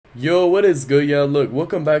Yo, what is good, y'all? Look,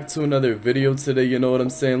 welcome back to another video today. You know what I'm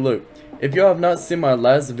saying? Look, if y'all have not seen my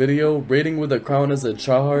last video, rating with a crown as a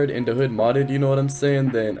tryhard in the hood modded, you know what I'm saying,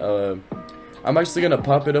 then I'm actually gonna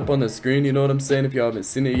pop it up on the screen, you know what I'm saying? If y'all haven't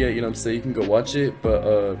seen it yet, you know what I'm saying, you can go watch it.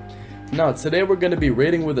 But nah, today we're gonna be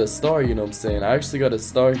rating with a star, you know what I'm saying? I actually got a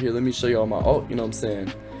star here. Let me show y'all my ult, you know what I'm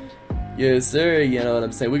saying? Yes sir, you know what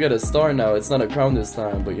I'm saying? We got a star now. It's not a crown this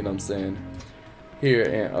time, but you know what I'm saying? Here,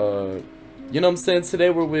 and you know what I'm saying? Today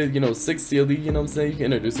we're with, 60 Elite, you know what I'm saying? You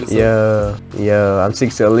can introduce yourself. Yeah, I'm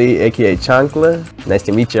 60 Elite, aka Chancla. Nice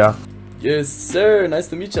to meet y'all. Yes, sir. Nice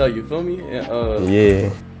to meet y'all, you feel me? And,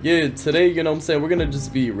 yeah, today, you know what I'm saying? We're gonna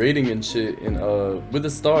just be rating and shit, and, with a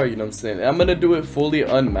star, you know what I'm saying? I'm gonna do it fully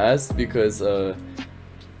unmasked because,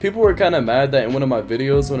 people were kind of mad that in one of my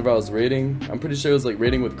videos, whenever I was rating, I'm pretty sure it was like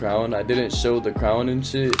rating with crown, I didn't show the crown and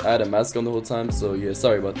shit. I had a mask on the whole time, so yeah,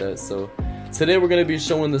 sorry about that. So today we're gonna be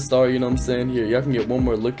showing the star, you know what I'm saying? Here, y'all can get one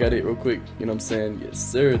more look at it real quick, you know what I'm saying? Yes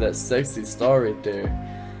sir, that sexy star right there.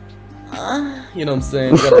 You know what I'm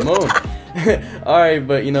saying? You gotta moan. Alright,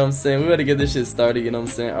 but you know what I'm saying? We gotta get this shit started, you know what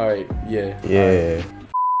I'm saying? Alright, yeah. Yeah.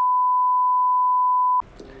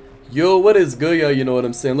 Yo, what is good, y'all? You know what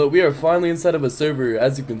I'm saying? Look, we are finally inside of a server.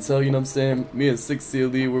 As you can tell, you know what I'm saying? Me and 60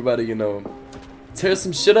 Elite, we're about to, tear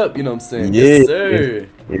some shit up, you know what I'm saying? Yeah. Yes, sir.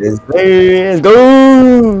 Yes, sir. Let's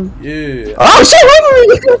go. Yeah. Oh, shit.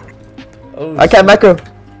 Oh, I can't back up.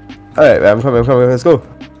 Alright, I'm coming. Let's go.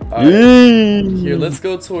 Right. Here, let's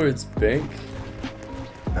go towards bank.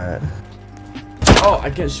 Alright. Oh, I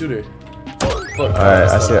can't shoot her. Fuck. Alright,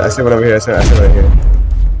 I see one over here. I see one right here.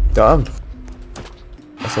 Dumb.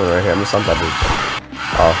 I see one right here. I'm gonna stomp that dude.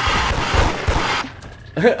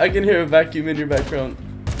 Oh. I can hear a vacuum in your background.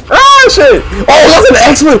 Oh shit! Oh, that's an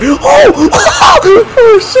expert! Oh!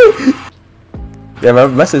 Oh shit! Yeah, my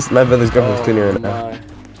brother's girlfriend's cleaning right now.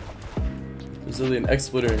 There's really an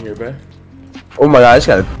exploiter in here, bruh. Oh my god, I just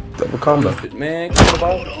got a double combo. Man, come on,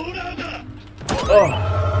 Bob. Oh!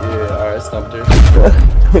 Yeah, alright, stomped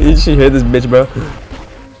her. You should hear this bitch, bro.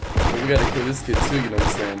 We gotta kill this kid too, you know what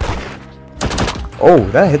I'm saying? Oh,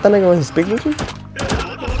 that hit that nigga when he speak with you?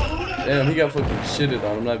 Damn, he got fucking shitted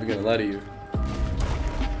on, I'm not even gonna lie to you.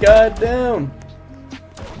 God damn!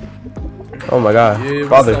 Oh my god. Yeah, we're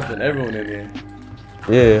Father. stomping everyone in here.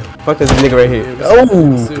 Yeah, fuck this nigga right here. Yeah,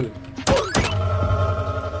 Oh!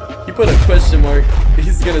 He put a question mark.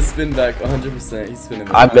 He's gonna spin back 100%. He's spinning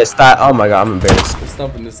back. I missed that. Oh my god, I'm embarrassed. We're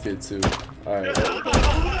stomping this kid too. Alright.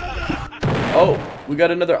 Oh, we got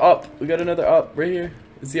another up. We got another up right here.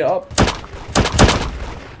 Is he up?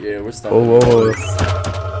 Yeah, we're stomping. Oh,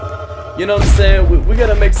 you know what I'm saying? We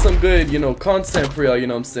gotta make some good, content for y'all, you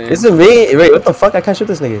know what I'm saying? Is it me? Wait, what the fuck? I can't shoot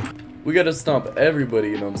this nigga. We gotta stomp everybody,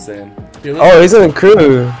 you know what I'm saying? Here, oh, he's in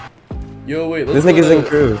crew. Yo, wait, this nigga's in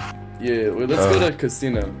crew. Yeah, wait, let's go to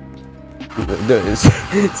casino. Dude, it's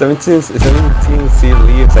 17 see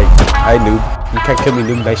Lee, it's like, I noob. You can't kill me,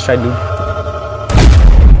 noob. Nice try, noob.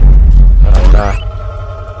 Nah.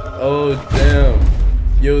 Oh, damn.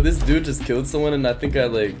 Yo, this dude just killed someone, and I think I,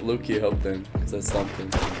 like, low-key helped them, because I stomped him.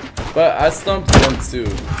 But I stomped them, too.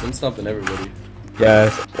 I'm stomping everybody.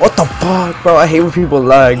 Yes. What the fuck, bro? I hate when people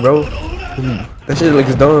lag, bro. That shit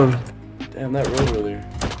looks dumb. Damn, that road roller.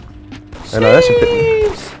 I know, that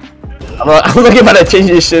shit. I'm looking about to change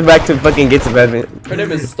this shit back to fucking Gates of Advent. Her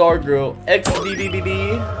name is Star Girl.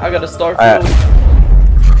 XDDDD. I got a star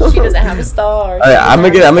for She doesn't have a star. Alright, I'm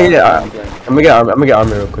gonna get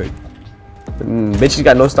armor real quick. Bitch, you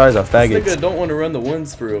got no stars off faggots. This nigga don't want to run the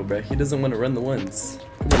ones for real, bruh. He doesn't want to run the ones.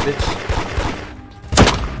 Come here, bitch.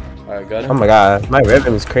 Alright, got him. Oh my god, my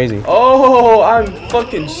rhythm is crazy. Oh, I'm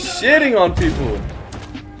fucking shitting on people.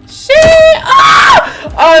 Shit! Ah!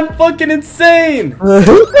 I'm fucking insane!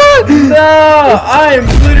 Nah, I'm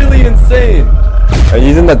literally insane. Are you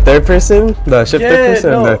using the third person? The shift third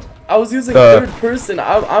person? No, I was using third person.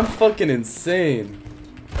 I'm fucking insane.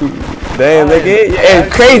 Damn, nigga.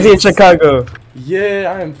 It's crazy in Chicago.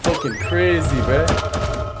 Yeah, I am fucking crazy, bruh.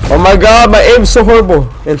 Oh my god, my aim's so horrible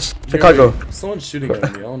in Chicago. Someone's shooting at me.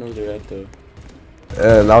 I don't know where they're at though.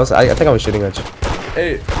 I think I was shooting at you.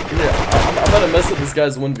 Hey, here, I'm about to mess up this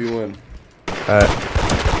guy's 1v1. Alright.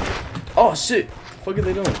 Oh shit! What the fuck are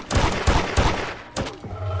they doing?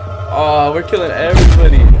 Oh, we're killing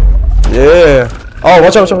everybody. Yeah. Oh,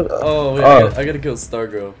 watch out. Oh, wait, I gotta kill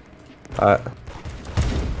Stargirl. Alright.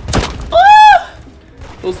 Ah!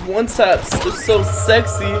 Those one taps, they're so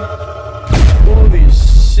sexy. Holy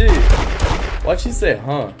shit. Why'd she say,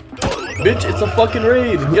 huh? Bitch, it's a fucking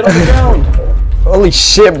raid. Get on the ground. Holy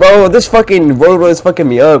shit, bro. This fucking road is fucking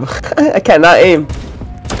me up. I cannot aim.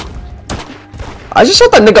 I just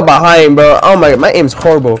shot that nigga behind, bro. Oh my god, my aim's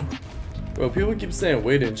horrible. Bro, people keep saying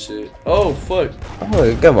wait and shit. Oh, fuck.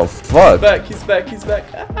 Oh, give a fuck. He's back.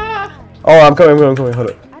 Ah. Oh, I'm coming. Hold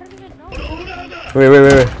up. I don't even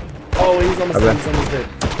know. Wait. Oh, he's almost dead.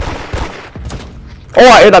 Oh,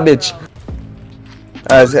 I aired that bitch.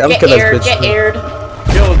 Get aired.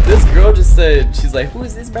 Yo, this girl just said, she's like, who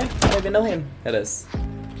is this, bro? I don't even know him. That is.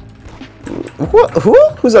 Who?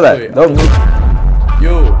 Who's that? Wait, No.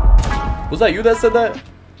 Yo, was that you that said that?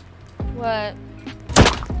 What?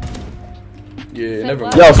 Yeah, Said never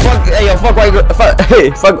what? mind. Fuck white girl.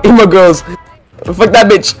 Fuck emo girls. Fuck that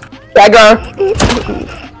bitch. That girl.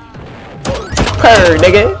 Purr,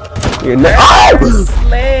 nigga. You oh!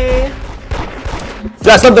 Slay.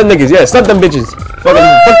 Yeah, stop them niggas. Yeah, stop them bitches. Fuck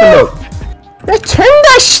them up. Yeah, turn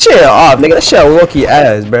that shit off, nigga. That shit lucky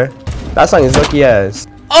ass, bruh. That song is lucky ass.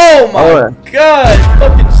 Oh my god,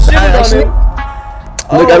 fucking shitted on him.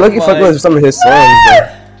 Look, I lucky fuck with some of his songs, bro.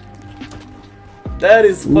 That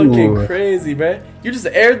is fucking Ooh. crazy, bruh. You just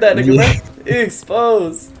aired that nigga, bruh.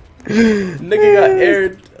 Exposed. Nigga got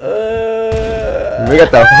aired. We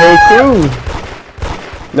got the whole crew.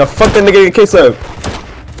 No, fuck that nigga, get case up.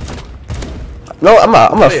 No,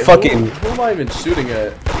 I'm a fucking. Who am I even shooting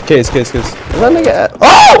at? Case. Is that nigga at?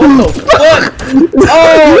 Oh! What the fuck?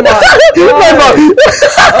 Oh my god!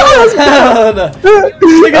 Oh no!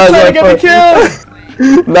 Nigga trying to get me killed!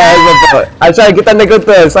 Nah, it's my fault. I try to get that nigga with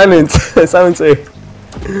the silencer.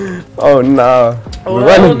 Oh nah. Oh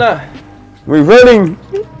We're running.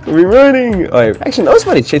 Alright, actually, no,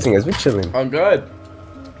 somebody's chasing us. We're chilling. I'm good.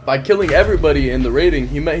 By killing everybody in the rating,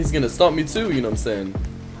 he's gonna stop me too. You know what I'm saying?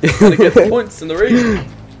 He's gonna get the points in the rating.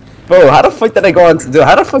 Bro, how the fuck did I go on to do?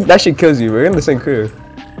 How the fuck that shit kills you? We're in the same crew.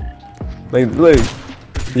 Like, look,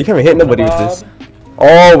 you can't even hit nobody with this.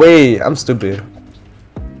 Oh wait, I'm stupid.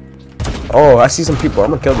 Oh, I see some people.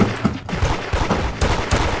 I'm gonna kill them.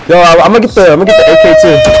 Yo, I'm gonna get the AK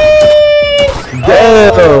too.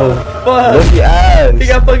 Damn. Oh, fuck. Lucky ass. He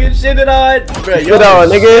got fucking shitted on. Bro, yo, Get on,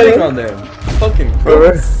 nigga. shitting on them. Fucking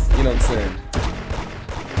crooks. You know what I'm saying?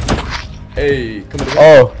 Hey, come on.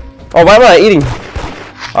 Oh, why am I eating?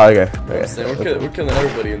 Oh, okay. You know what I'm saying? We're killing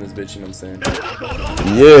everybody in this bitch. You know what I'm saying?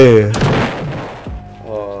 Yeah.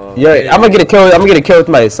 Yeah, hey. I'm gonna get a kill. With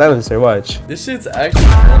my silencer. Watch. This shit's actually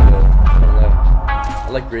fun though. I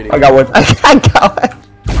like grading. I got one. I got one.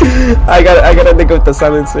 I got a nigga with the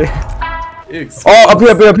silencer. Oh, up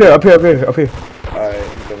here. Alright,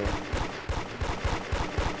 I'm coming.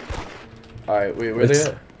 Alright, wait, where they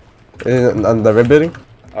at? On the red building?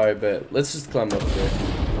 Alright, bet. Let's just climb up there.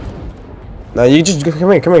 No, you just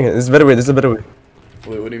come here. This is a better way.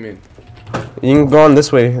 Wait, what do you mean? You can go on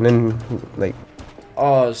this way and then like.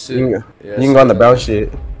 Oh shit. You can go on the brown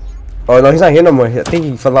shit. Oh no, he's not here no more. I think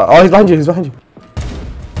he fell out. Oh, he's behind you.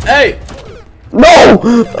 Hey! No!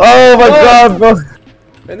 Oh my god, bro.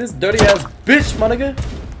 Man, this dirty ass bitch, my nigga.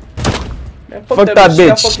 Man, fuck that bitch. bitch. She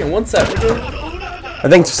got fucking one tap, nigga. I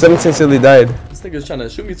think 17 silly died. This nigga's trying to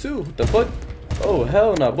shoot me too. What the fuck? Oh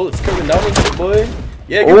hell nah. Bullets curving down and shit, boy.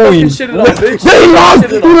 Yeah, get fucking shitted on, bitch. He lost!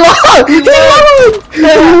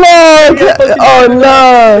 Oh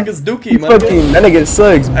no! Nigga's dookie, man. That nigga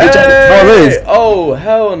sucks, bitch. Hey! Oh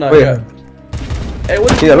hell no! Nah. Hey,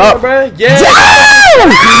 what is you doing, bro? Yeah!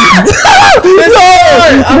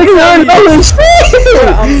 I'm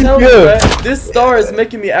telling you, bro. This star is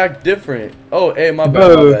making me act different. Oh, hey, my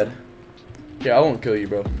bad. Yeah, I won't kill you,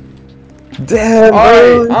 bro. Damn,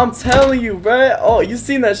 Alright, I'm telling you, bro. Oh, you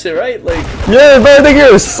seen that shit, right? Like, yeah, bro, I think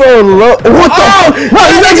you're so low. What the fuck?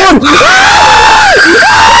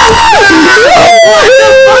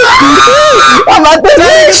 I'm at the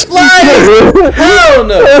next hell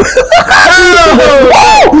no!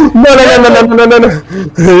 No.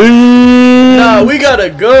 Nah, we gotta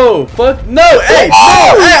go. Fuck no! Hey,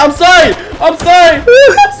 hey, I'm sorry.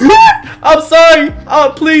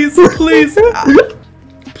 Oh, please.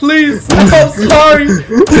 Please, I'm sorry.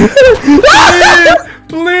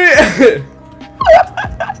 Please.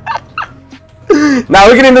 Now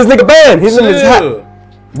we're getting this nigga banned. He's in his hack.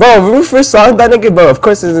 Bro, when we first saw that nigga, bro, of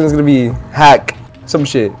course this is gonna be hack. Some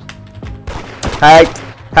shit. Hack.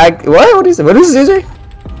 What is it? What is his user?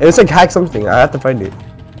 It's like hack something. I have to find it.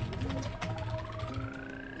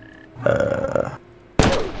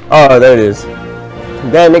 Oh, there it is.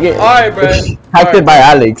 Damn, nigga. Alright, bro. Hacked it by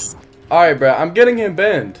Alex. Alright, bro. I'm getting him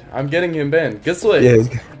banned. Guess what? Yeah.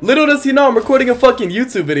 Little does he know I'm recording a fucking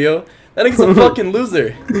YouTube video. That nigga's a fucking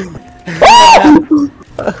loser.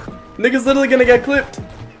 Nigga's literally gonna get clipped.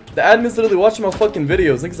 The admin's literally watching my fucking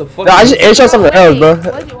videos. Nigga's a fucking. No, I should airshot something else, bro.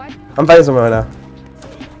 I'm fighting someone right now.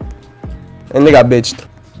 And they got bitched.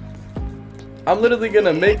 I'm literally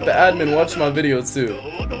gonna make the admin watch my videos too.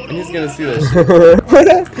 And he's gonna see that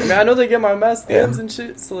shit. I mean, I know they get my mass DMs and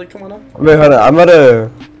shit, so like, come on now. Wait, hold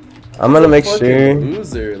on. I'm gonna make sure.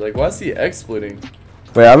 Loser. Like, why is he exploiting?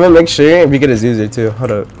 Wait, I'm gonna make sure we get his user too.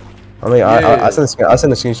 Hold up. I'll send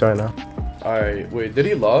the screenshot right now. Alright, wait, did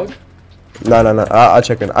he log? No. I'll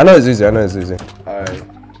check it. I know his user. Alright.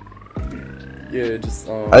 Yeah, just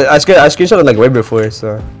I screenshot it like way before,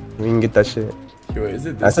 so we can get that shit. Yo, wait, is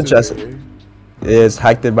it this dude? Yeah, it's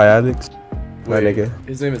hacked it by Alex. Wait, my nigga.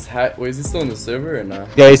 His name is Hat. Wait, is he still in the server or not?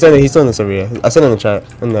 Yeah, he's still in the server. Yeah. I sent it in the chat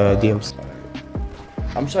in the DMs.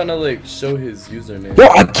 I'm trying to like show his username. Yo,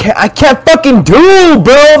 I can't fucking do,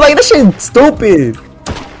 bro. Like that shit's stupid.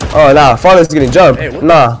 Oh nah, father's getting jumped. Hey, what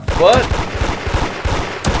nah. What?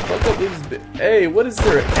 Fuck up this hey, what is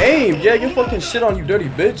your aim? Yeah, get fucking shit on, you dirty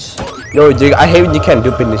bitch. Yo, dude, I hate when you can't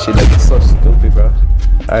dupe in this shit. Like it's so stupid, bro.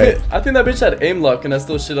 Alright. I think that bitch had aim lock and I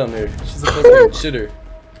still shit on her. She's a fucking shitter.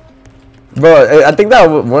 Bro, I think that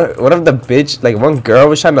one of the bitch, like one girl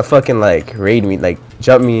was trying to fucking like raid me, like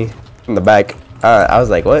jump me from the back. I was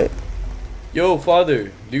like, what? Yo, father,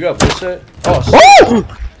 do you got push that? Oh shit.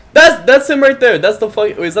 Oh! That's him right there. That's the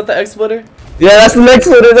fuck. Wait, is that the X-Splitter? Yeah, that's the next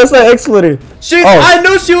splitter. That's the X-Splitter. I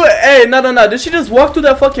knew she would. Hey, no. Did she just walk through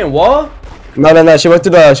that fucking wall? No. She walked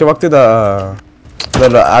through the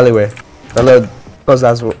little alleyway. The little close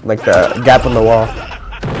ass, like the gap in the wall.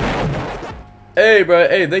 Hey, bro.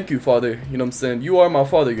 Hey, thank you, father. You know what I'm saying? You are my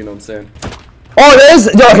father. You know what I'm saying? Oh, there is.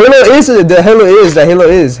 Yo,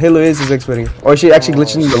 Halo is his X-Splitting. Or she actually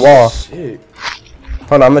glitched into the wall. Shit.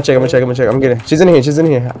 Hold on, I'm gonna check. I'm getting. She's in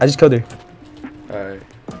here. I just killed her. Alright.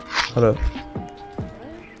 Hold up.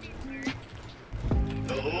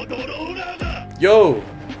 Yo,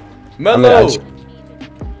 Mellow. What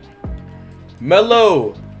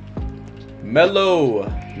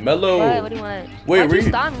do you want? Wait, why'd you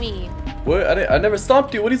stop me? What? I never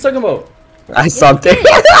stomped you. What are you talking about? I stopped it.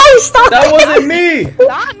 I stopped That wasn't me.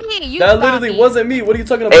 Stop me. You That stopped literally me. wasn't me. What are you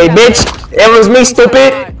talking about? Hey, bitch. It was me,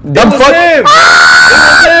 stupid. Dumb fuck. It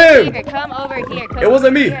was him. Here, come over here. Come It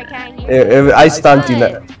wasn't me. Here, I can't hear you. I stomped you.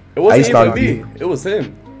 It wasn't even me. It was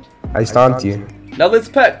him. I stomped you. Now let's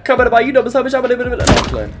pack. Come by you know. Stop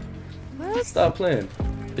playing. What? Stop playing.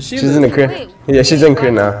 She's in the crib. Yeah, she's in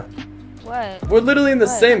crib now. What? We're literally in the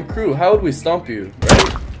same crew. How would we stomp you,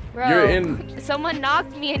 right? Bro, You're in. Someone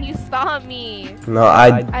knocked me and you stomped me. No,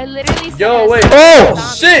 I literally said Yo, wait. Oh,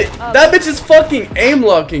 shit! That bitch is fucking aim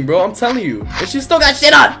locking, bro. I'm telling you. And she still got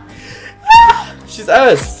shit on. She's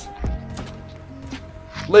ass.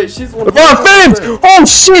 Like, she's one of my fins! Oh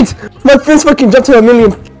shit! My fins fucking jumped to a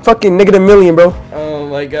million. Fucking -1,000,000, bro. Oh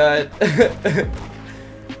my god.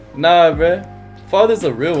 Nah, bruh. Father's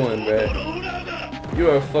a real one, bruh. You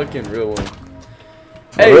are a fucking real one.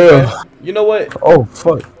 Hey, bruh, you know what? Oh,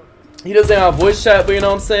 fuck. He doesn't have voice chat, but you know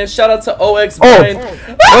what I'm saying? Shout out to OX Brian.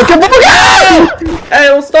 Hey,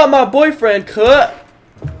 don't stop my boyfriend, cut.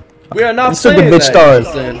 We are not playing bitch that.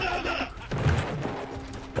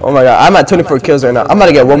 Oh my god, I'm at 24 kills right now. I'm about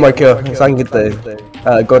to get one more kill so I can get the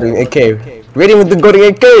golden AK. Rating with the golden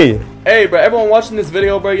AK. Hey, bro, everyone watching this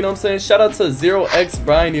video, bro, you know what I'm saying? Shout out to 0x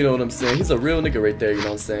Brian, you know what I'm saying? He's a real nigga right there, you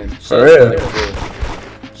know what I'm saying? Shout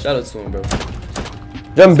out to him, bro.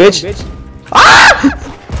 Jump, bitch. Ah!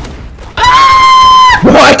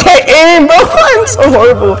 Bro, I can't aim, bro. I'm so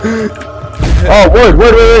horrible. Oh,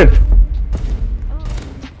 word.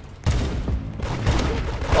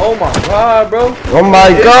 Oh my god, bro. Oh my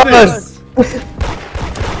god.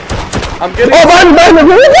 I'm getting. Oh,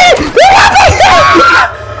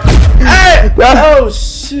 Hey! Oh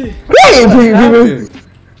shit. Oh,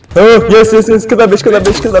 yes. Kill that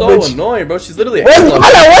bitch. So annoying, bro. She's literally. Where's Melon,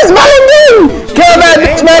 dude? Kill that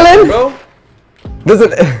bitch, Melon. Bro.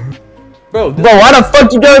 Doesn't. Bro, why the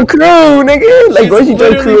fuck you join crew, nigga? Like, why you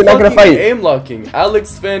join crew and not gonna fight? Aim locking.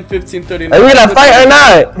 Alex Fan 1539. Are we gonna fight or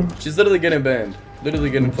not? She's literally getting banned. Literally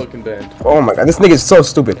getting fucking banned. Oh my god, this nigga is so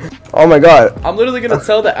stupid. Oh my god. I'm literally gonna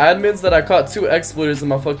tell the admins that I caught 2 X-Splitters in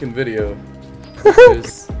my fucking video.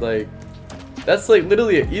 Because, like, that's like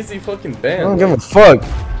literally an easy fucking ban. I don't give a fuck.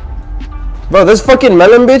 Bro, this fucking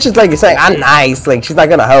Melon bitch is like saying I'm nice. Like, she's not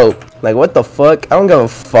gonna help. Like, what the fuck? I don't give a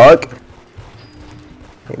fuck.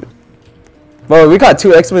 Bro, we got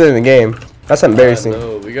 2 X-Splitters in the game. That's embarrassing.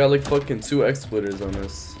 No, we got like fucking 2 X-Splitters on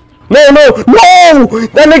us. No!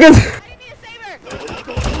 That nigga.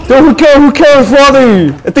 Dude, who killed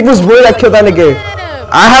father? I think it was Roy that killed that nigga.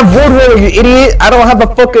 I have wood, you idiot. I don't have a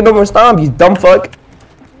fucking number stomp, you dumb fuck.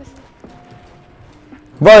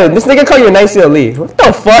 Bro, this nigga called you a nice Ali. What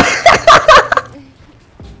the fuck?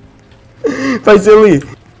 Lee.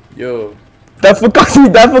 Yo. That fool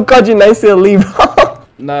called you nice Ali, bro.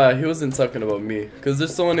 Nah, he wasn't talking about me. Cause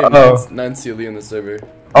there's someone named Nancy Lee in the server.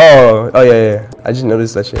 Oh yeah. I just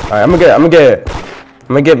noticed that shit. Alright, I'm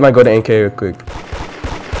gonna get my golden AK real quick.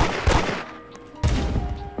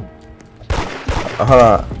 Hold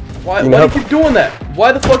on. Why do you keep doing that?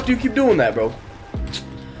 Why the fuck do you keep doing that, bro?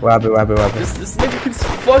 What happened? This nigga keeps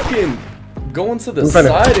fucking going to the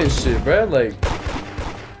side and shit, bro. Like.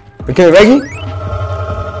 Okay, Reggie?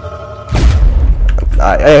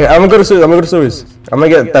 I'm gonna go to service. I'm gonna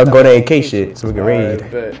get that golden AK shit so we can raid.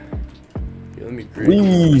 Bet. Yeah, let me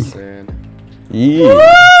greet you.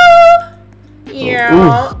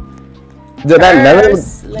 Yeah. Dude,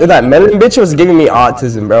 that melon bitch was giving me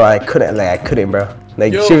autism, bro. I couldn't, bro.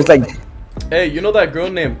 Like, yo, she was like, hey, you know that girl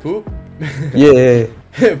named Poop? Yeah.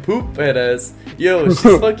 Poop head ass. Yo,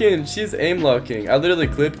 she's aim locking. I literally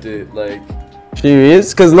clipped it, like. She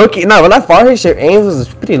is? Cause Loki, no, when I fought her, her aim was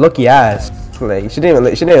pretty Loki ass. Like, she didn't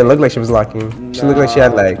look like she was locking. She looked like she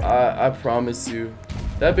had like. I promise you,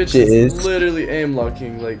 that bitch is literally aim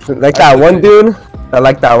locking, like that one dude.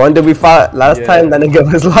 Like that one dude we fought last time. That nigga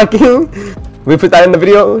was locking. We put that in the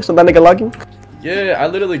video. So that nigga locking. Yeah, I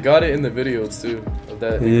literally got it in the video too. Of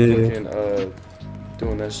that nigga fucking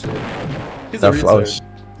doing that shit. He's a retard.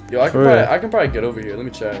 Yo, I can probably get over here. Let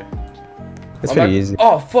me try. It's pretty easy.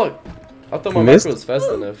 Oh fuck! I thought my macro was fast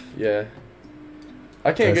enough. Yeah.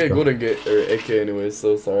 I can't get golden AK anyway,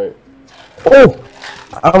 so it's alright. Oh!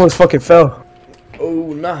 I almost fucking fell.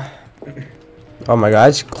 Oh nah. Oh my god, I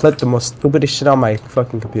just clipped the most stupidest shit on my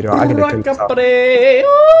fucking computer. I gotta turn this off.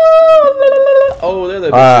 Oh, there they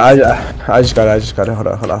I just got it. Hold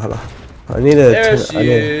on. I need to there she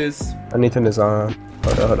is. I need to turn this on.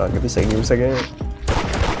 Hold on. Give me a second.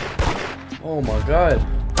 Oh my god.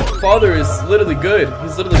 Father is literally good.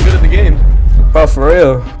 He's literally good at the game. Bro, for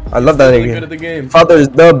real. I love that nigga. Good at the game. Father is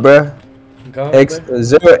dub, bro.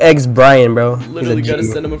 0x Brian, bro. Literally gotta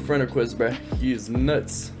send him a friend request, bro. He is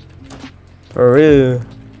nuts. For real.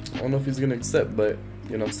 I don't know if he's gonna accept, but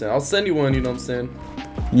you know what I'm saying. I'll send you one. You know what I'm saying.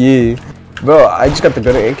 Yeah, bro. I just got the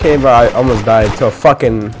good AK, bro. I almost died to a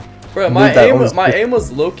fucking. Bro, my aim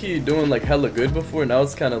was low key doing like hella good before. Now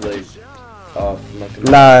it's kind of like off.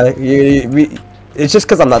 Nah, it's just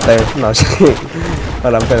cause I'm not there. No, I'm just kidding.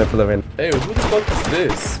 Hold on, I'm trying to pull it in. Hey, who the fuck is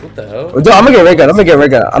this? What the hell? Dude, I'm gonna get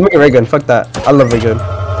ray gun. Fuck that. I love ray gun.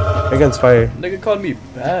 Ray gun's fire. Nigga called me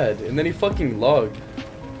bad, and then he fucking logged.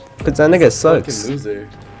 Cause that nigga sucks. Fucking loser.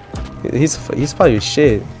 He's probably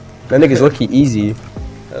shit. That nigga's lucky easy.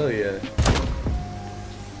 Hell yeah.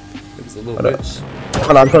 Nigga's a little bitch.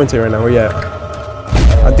 Hold on, I'm coming to you right now. Where you at?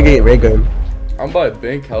 I think I get ray gun. I'm by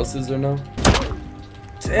bank houses right now.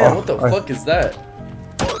 Damn, what the fuck is that?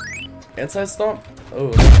 Anti-stomp?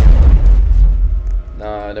 Oh.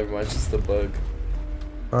 Nah, never mind. It's just a bug.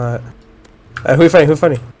 Alright. Who you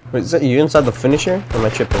fighting? Wait, is that you inside the finisher? Or am I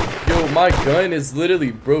tripping? Yo, my gun is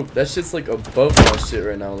literally broke. That shit's like above my shit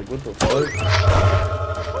right now. Like, what the fuck?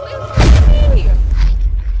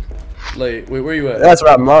 Like, wait, where you at? That's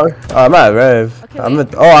right, Mar. I'm at Rev. Okay,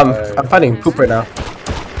 I'm fighting Poop right now. I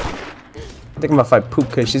think I'm gonna fight Poop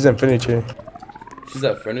because she's in furniture. She's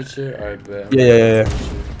at furniture? Alright, bet. Yeah.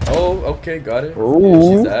 Oh, okay, got it.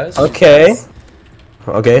 Ooh, yeah, she's ass. Okay.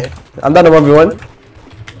 Okay. I'm down to 1v1.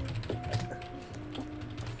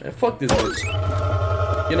 Man, fuck this bitch.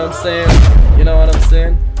 You know what I'm saying? You know what I'm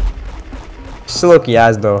saying? She's lucky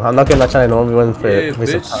ass though. I'm not gonna try to 1v1 for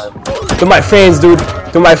some time. To my friends, dude.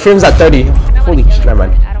 To my friends at 30. Holy shit,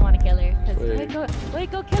 man. I don't want to kill her.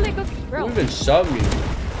 Wait, go kill her, bro. Who even shot me?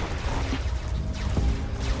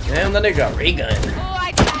 Damn, that nigga got ray gun. Oh,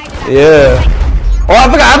 I died. Yeah. Oh, I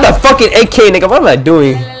forgot I have the fucking AK, nigga. What am I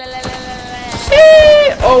doing?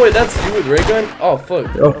 Oh, wait, that's you with ray gun? Oh,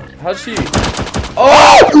 fuck. Oh. How's she?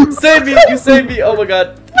 Oh! Save me! You saved me! Oh my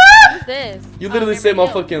god. What's this? You literally saved my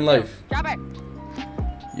fucking life. Drop it.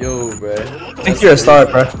 Yo, bro. I think you're a star,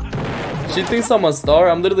 bro. She thinks I'm a star?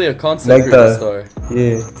 I'm literally a content creator star.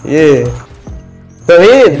 Yeah. But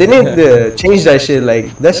they need to change that shit.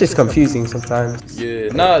 Like, that shit's confusing sometimes. Yeah.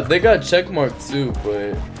 Nah, they got checkmark too,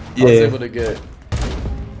 but I was able to get.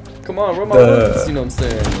 Come on, run my ones. You know what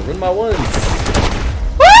I'm saying? Run my ones.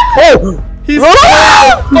 Oh! He's the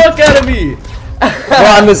fuck out of me! Bro,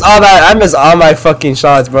 I miss all my fucking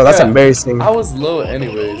shots, bro. That's embarrassing. I was low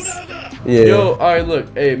anyways. Yeah. Yo, alright,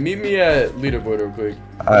 look. Hey, meet me at leaderboard real quick.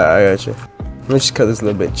 I got you. Let me just cut this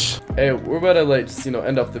little bitch. Hey, we're about to like just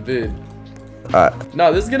end off the vid. Alright.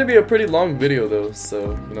 Nah, this is gonna be a pretty long video though, so you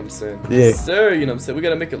know what I'm saying? Yeah. Sir, you know what I'm saying? We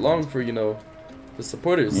gotta make it long for, the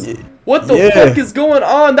supporters. Yeah. What the fuck is going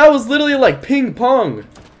on? That was literally like ping pong.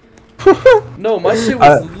 No, my shit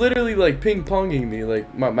was literally like ping ponging me,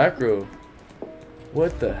 like my macro.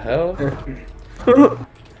 What the hell?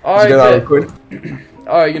 Alright,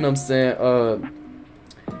 alright, you know what I'm saying?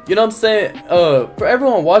 you know what I'm saying, for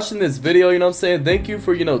everyone watching this video, you know what I'm saying, thank you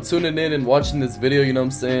for, you know, tuning in and watching this video, you know what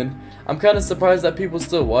I'm saying. I'm kind of surprised that people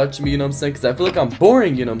still watch me, you know what I'm saying, because I feel like I'm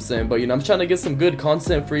boring, you know what I'm saying, but, you know, I'm trying to get some good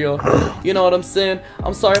content for y'all, you know what I'm saying.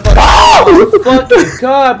 I'm sorry if I oh fucking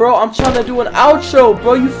god, bro, I'm trying to do an outro,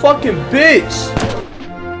 bro, you fucking bitch.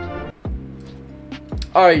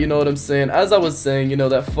 Alright, you know what I'm saying, as I was saying, you know,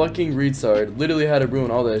 that fucking retard literally had to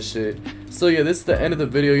ruin all that shit. So yeah, this is the end of the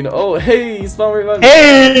video, you know. Oh, hey, spawn right by me.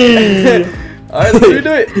 Hey! Alright, let's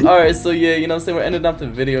redo it. Alright, so yeah, you know what I'm saying, we're ending up the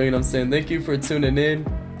video, you know what I'm saying. Thank you for tuning in.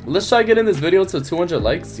 Let's try getting this video to 200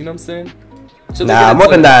 likes, you know what I'm saying. Nah, more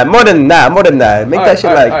than that. Make that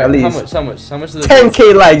shit like at least. How much is it?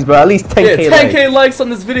 10k likes, bro. At least 10k likes. 10k likes on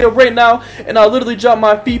this video right now, and I'll literally drop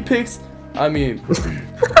my feet pics. I mean,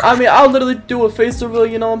 I'll literally do a face reveal,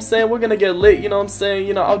 you know what I'm saying? We're gonna get lit, you know what I'm saying?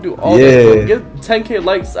 You know, I'll do all this. Bro. Get 10k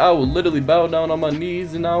likes, I will literally bow down on my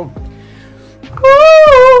knees, and I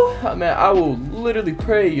will literally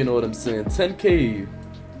pray, you know what I'm saying? 10k.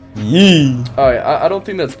 Yee. Alright, I don't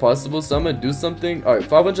think that's possible, so I'm gonna do something. Alright,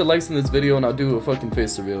 500 likes in this video, and I'll do a fucking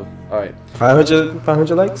face reveal. Alright.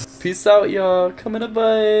 500 likes? Peace out, y'all. Coming up,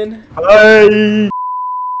 bye. Bye.